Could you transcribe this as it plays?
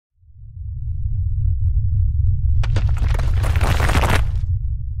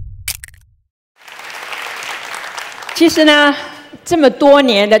其实呢，这么多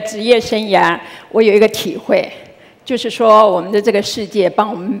年的职业生涯，我有一个体会，就是说我们的这个世界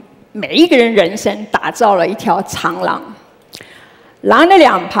帮我们每一个人人生打造了一条长廊，廊的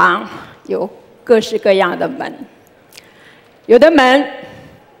两旁有各式各样的门，有的门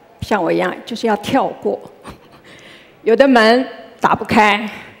像我一样就是要跳过，有的门打不开，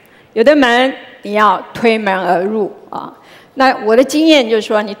有的门你要推门而入啊。那我的经验就是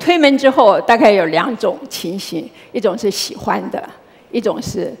说，你推门之后，大概有2种情形，一种是喜欢的，一种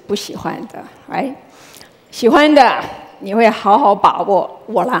是不喜欢的。哎，喜欢的你会好好把握，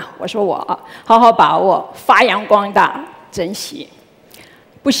我说我啊，好好把握，发扬光大，珍惜。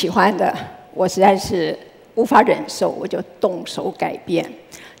不喜欢的，我实在是无法忍受，我就动手改变。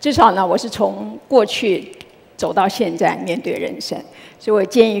至少呢，我是从过去走到现在，面对人生。所以我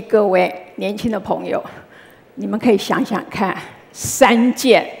建议各位年轻的朋友，你们可以想想看，3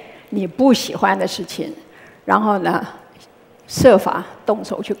件你不喜欢的事情，然后呢，设法动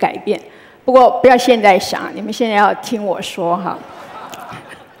手去改变。不过不要现在想，你们现在要听我说哈。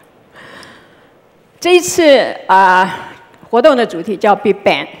这一次活动的主题叫 Big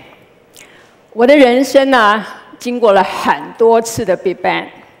Bang。我的人生呢，经过了很多次的 Big Bang，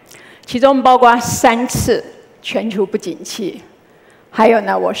 其中包括3次全球不景气。还有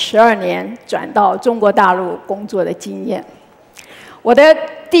呢，我12年转到中国大陆工作的经验。我的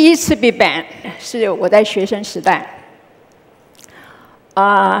第一次 Big Bang 是我在学生时代，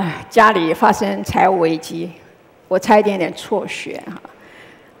家里发生财务危机，我差一点点辍学哈，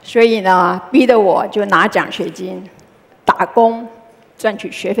所以呢，逼得我就拿奖学金打工，赚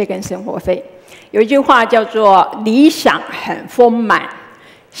取学费跟生活费。有一句话叫做“理想很丰满，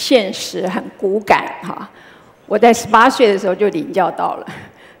现实很骨感”哈。我在18岁的时候就领教到了，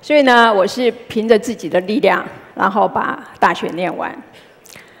所以呢，我是凭着自己的力量，然后把大学念完。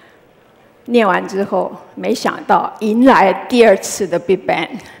念完之后，没想到迎来第2次的 Big Bang。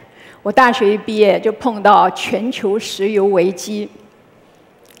我大学一毕业就碰到全球石油危机，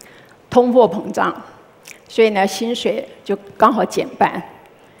通货膨胀，所以呢，薪水就刚好减半。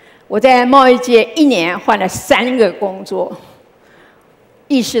我在贸易界1年换了3个工作，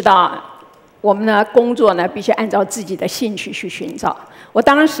意识到我们呢，工作呢必须按照自己的兴趣去寻找。我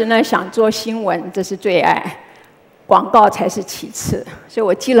当时呢想做新闻，这是最爱，广告才是其次，所以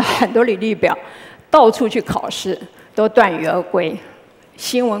我寄了很多履历表，到处去考试，都断羽而归。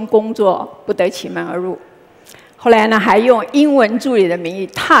新闻工作不得其门而入。后来呢，还用英文助理的名义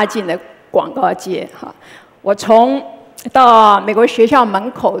踏进了广告界。哈，我从到美国学校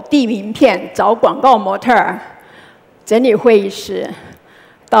门口递名片、找广告模特儿、整理会议室。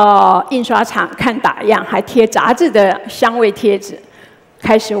到印刷厂看打样，还贴杂志的香味贴纸，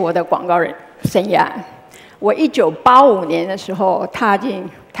开始我的广告人生涯。我1985年的时候踏进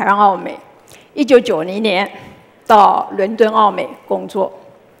台湾奥美，1990年到伦敦奥美工作。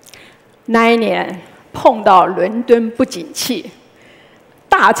那一年碰到伦敦不景气，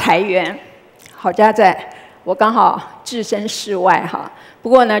大裁员，好家在我刚好置身事外哈。不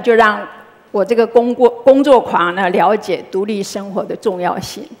过呢，就让我这个工作狂呢，了解独立生活的重要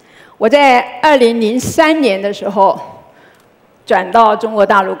性。我在2003年的时候转到中国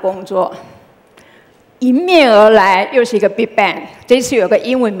大陆工作，迎面而来又是一个 Big Bang。这次有个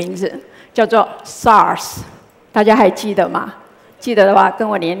英文名字叫做 SARS， 大家还记得吗？记得的话，跟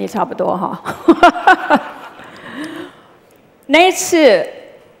我年龄差不多哈。那一次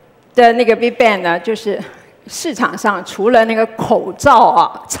的那个 Big Bang 呢，就是市场上除了那个口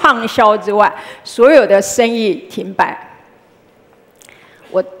罩畅销之外，所有的生意停摆。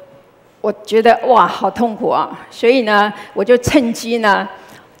我觉得哇，好痛苦啊！所以呢，我就趁机呢，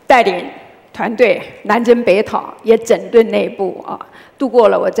带领团队南征北讨，也整顿内部度过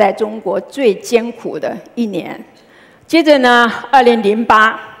了我在中国最艰苦的1年。接着呢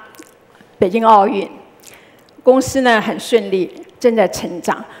，2008北京奥运，公司呢很顺利，正在成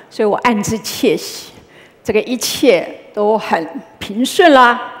长，所以我暗自窃喜。这个一切都很平顺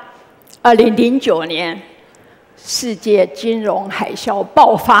啦。2009年，世界金融海啸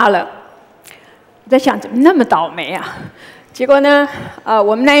爆发了。我在想，怎么那么倒霉啊？结果呢，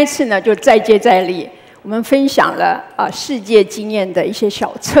我们那一次呢就再接再厉，我们分享了世界经验的一些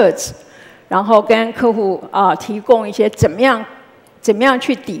小册子，然后跟客户提供一些怎么样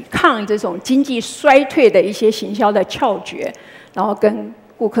去抵抗这种经济衰退的一些行销的窍诀，然后跟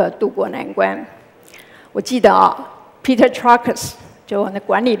顾客渡过难关。我记得Peter Truckers 就我的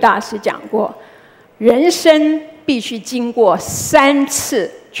管理大师讲过，人生必须经过3次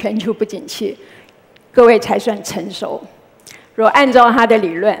全球不景气，各位才算成熟。如果按照他的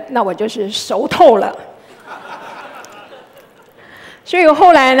理论，那我就是熟透了。所以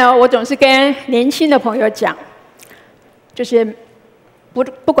后来呢，我总是跟年轻的朋友讲，就是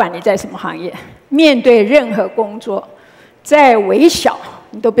不管你在什么行业，面对任何工作，再微小，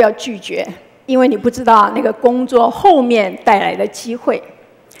你都不要拒绝，因为你不知道那个工作后面带来的机会。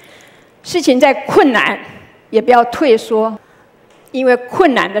事情再困难，也不要退缩，因为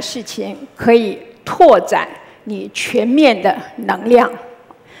困难的事情可以拓展你全面的能量。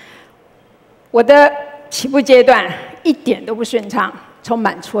我的起步阶段一点都不顺畅，充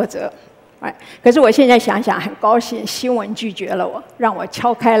满挫折。可是我现在想想很高兴，新闻拒绝了我，让我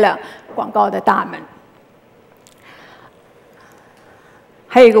敲开了广告的大门。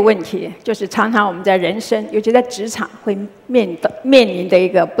还有一个问题，就是常常我们在人生，尤其在职场，会面临的一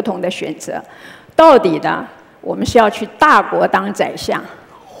个不同的选择。到底呢，我们是要去大国当宰相，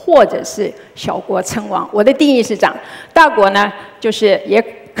或者是小国称王？我的定义是这样：大国呢，就是也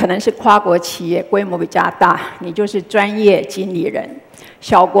可能是跨国企业，规模比较大，你就是专业经理人；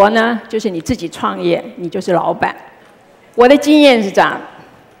小国呢，就是你自己创业，你就是老板。我的经验是这样：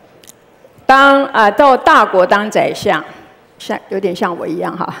到大国当宰相。有点像我一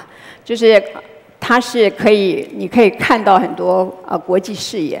样哈，就是他是你可以看到很多国际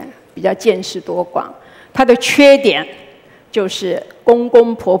视野，比较见识多广。他的缺点就是公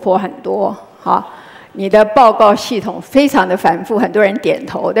公婆婆很多，哈，你的报告系统非常的繁复，很多人点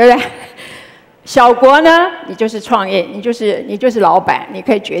头，对不对？小国呢，你就是创业，你就是老板，你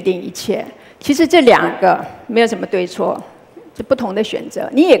可以决定一切。其实这两个没有什么对错，是不同的选择。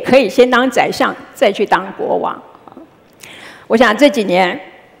你也可以先当宰相，再去当国王。我想这几年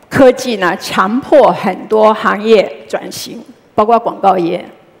科技呢，强迫很多行业转型，包括广告业。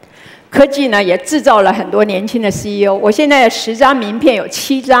科技呢，也制造了很多年轻的 CEO。我现在的10张名片有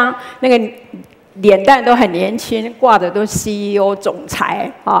7张，那个脸蛋都很年轻，挂的都是 CEO、总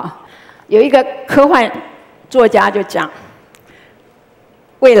裁啊。有一个科幻作家就讲，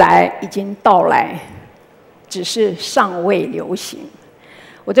未来已经到来，只是尚未流行。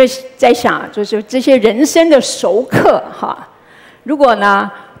我在想，就是这些人生的熟客哈。如果呢，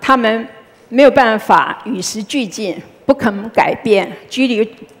他们没有办法与时俱进，不肯改变，拘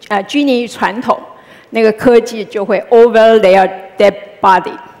泥于传统，那个科技就会 over their dead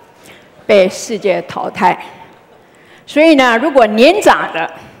body， 被世界淘汰。所以呢，如果年长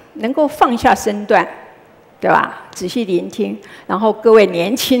的能够放下身段，对吧？仔细聆听，然后各位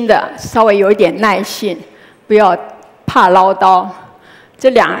年轻的稍微有一点耐性，不要怕唠叨。这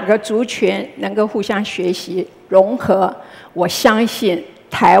两个族群能够互相学习融合，我相信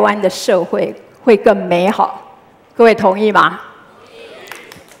台湾的社会会更美好。各位同意吗？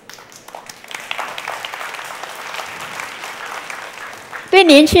对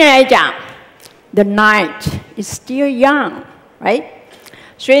年轻人来讲 ，the night is still young， right？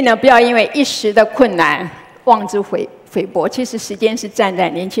 所以呢，不要因为一时的困难妄自菲薄，其实时间是站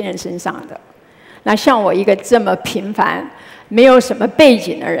在年轻人身上的。那像我一个这么平凡，没有什么背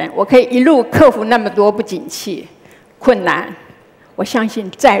景的人，我可以一路克服那么多不景气、困难。我相信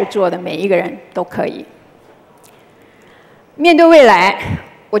在座的每一个人都可以。面对未来，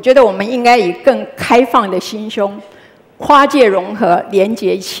我觉得我们应该以更开放的心胸，跨界融合，连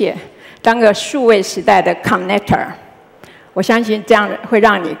接一切，当个数位时代的 connector。我相信这样会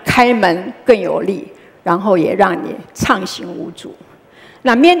让你开门更有力，然后也让你畅行无阻。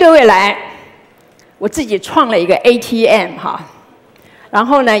那面对未来，我自己创了一个 ATM 哈，然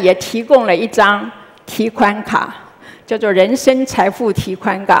后呢也提供了一张提款卡，叫做人生财富提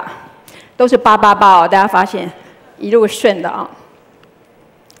款卡，都是888哦，大家发现一路顺的啊。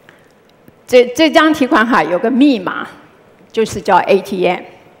这张提款卡有个密码，就是叫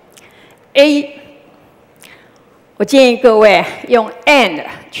ATM。A， 我建议各位用 and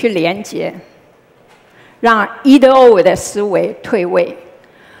去连接，让 either or 的思维退位。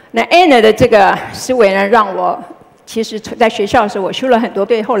那 and 的这个思维呢，让我其实在学校的时候，我修了很多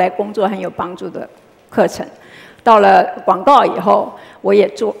对后来工作很有帮助的课程。到了广告以后，我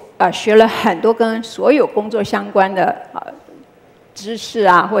也学了很多跟所有工作相关的知识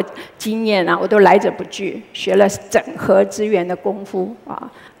啊或经验啊，我都来者不拒，学了整合资源的功夫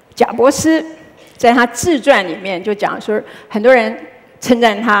啊。贾伯斯在他自传里面就讲说，很多人称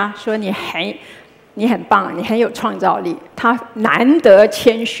赞他说你很棒，你很有创造力。他难得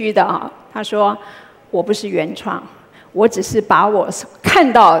谦虚的啊，他说我不是原创，我只是把我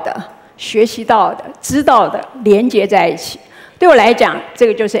看到的、学习到的、知道的连接在一起。对我来讲，这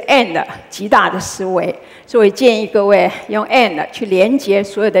个就是 and 极大的思维，所以我建议各位用 and 去连接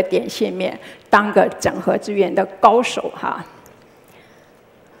所有的点线面，当个整合资源的高手哈。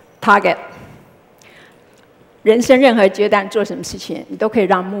Target， 人生任何阶段做什么事情，你都可以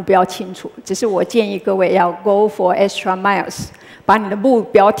让目标清楚。只是我建议各位要 go for extra miles，把你的目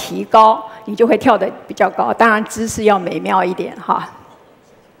标提高，你就会跳得比较高。当然姿势要美妙一点哈。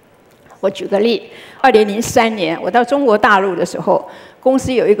我举个例，2003年我到中国大陆的时候，公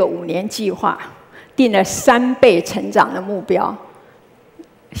司有一个5年计划，定了3倍成长的目标。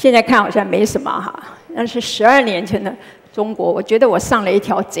现在看好像没什么哈，但是12年前的中国，我觉得我上了一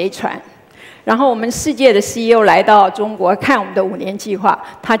条贼船。然后我们世界的 CEO 来到中国看我们的5年计划，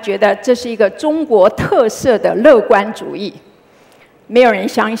他觉得这是一个中国特色的乐观主义，没有人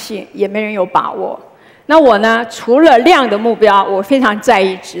相信，也没人有把握。那我呢，除了量的目标，我非常在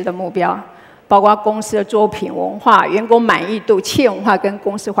意质的目标，包括公司的作品文化、员工满意度、企业文化跟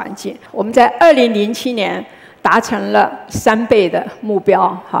公司环境。我们在2007年达成了3倍的目标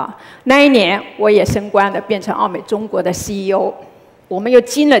哈。那一年我也升官了，变成奥美中国的 CEO。我们又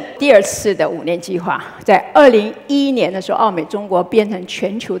经了第2次的5年计划，在2011年的时候，奥美中国变成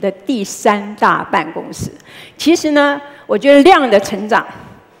全球的第3大办公室。其实呢，我觉得量的成长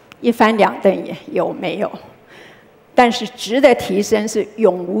一翻两瞪眼，有没有？但是质的提升是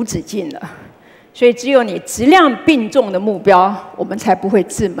永无止境的，所以只有你质量并重的目标，我们才不会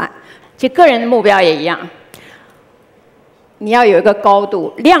自满。其实个人的目标也一样，你要有一个高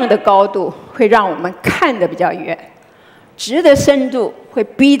度，量的高度会让我们看得比较远。质的深度会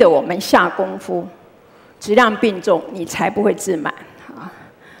逼得我们下功夫，质量并重，你才不会自满啊。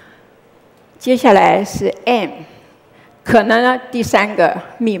接下来是 M， 可能呢第3个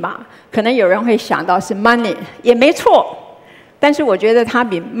密码，可能有人会想到是 money， 也没错，但是我觉得它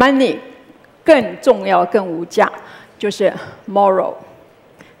比 money 更重要、更无价，就是 moral，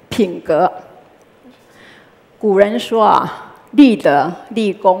 品格。古人说啊，立德、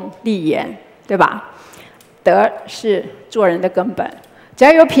立功、立言，对吧？德是做人的根本，只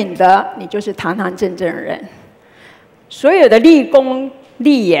要有品德，你就是堂堂正正的人。所有的立功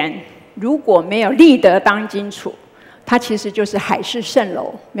立言，如果没有立德当基础，它其实就是海市蜃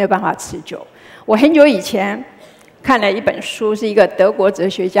楼，没有办法持久。我很久以前看了一本书，是一个德国哲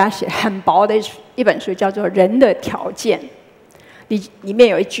学家写很薄的一本书，叫做《人的条件》。里面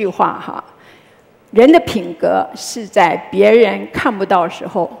有一句话哈，人的品格是在别人看不到的时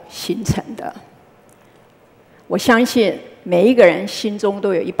候形成的。我相信每一个人心中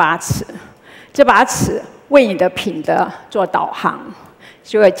都有一把尺，这把尺为你的品德做导航。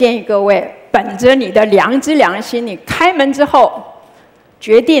所以我建议各位，本着你的良知良心，你开门之后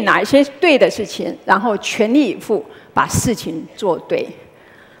决定哪一些对的事情，然后全力以赴把事情做对。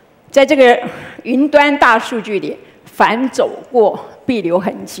在这个云端大数据里，凡走过必留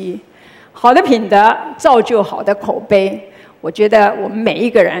痕迹。好的品德造就好的口碑。我觉得我们每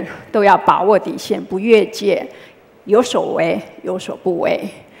一个人都要把握底线，不越界，有所为，有所不为。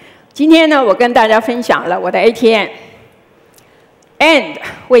今天呢，我跟大家分享了我的 ATM。And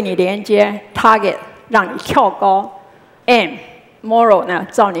为你连接 Target， 让你跳高。M Moral 呢，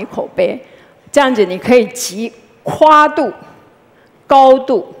造你口碑。这样子你可以集跨度、高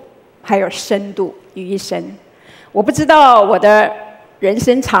度还有深度于一身。我不知道我的人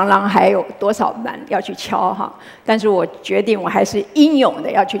生长廊还有多少门要去敲哈，但是我决定我还是英勇的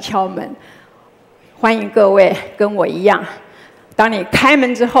要去敲门。欢迎各位跟我一样，当你开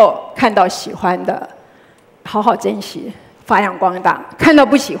门之后看到喜欢的，好好珍惜，发扬光大；看到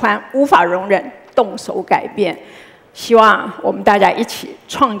不喜欢、无法容忍，动手改变。希望我们大家一起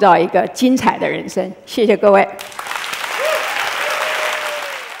创造一个精彩的人生。谢谢各位。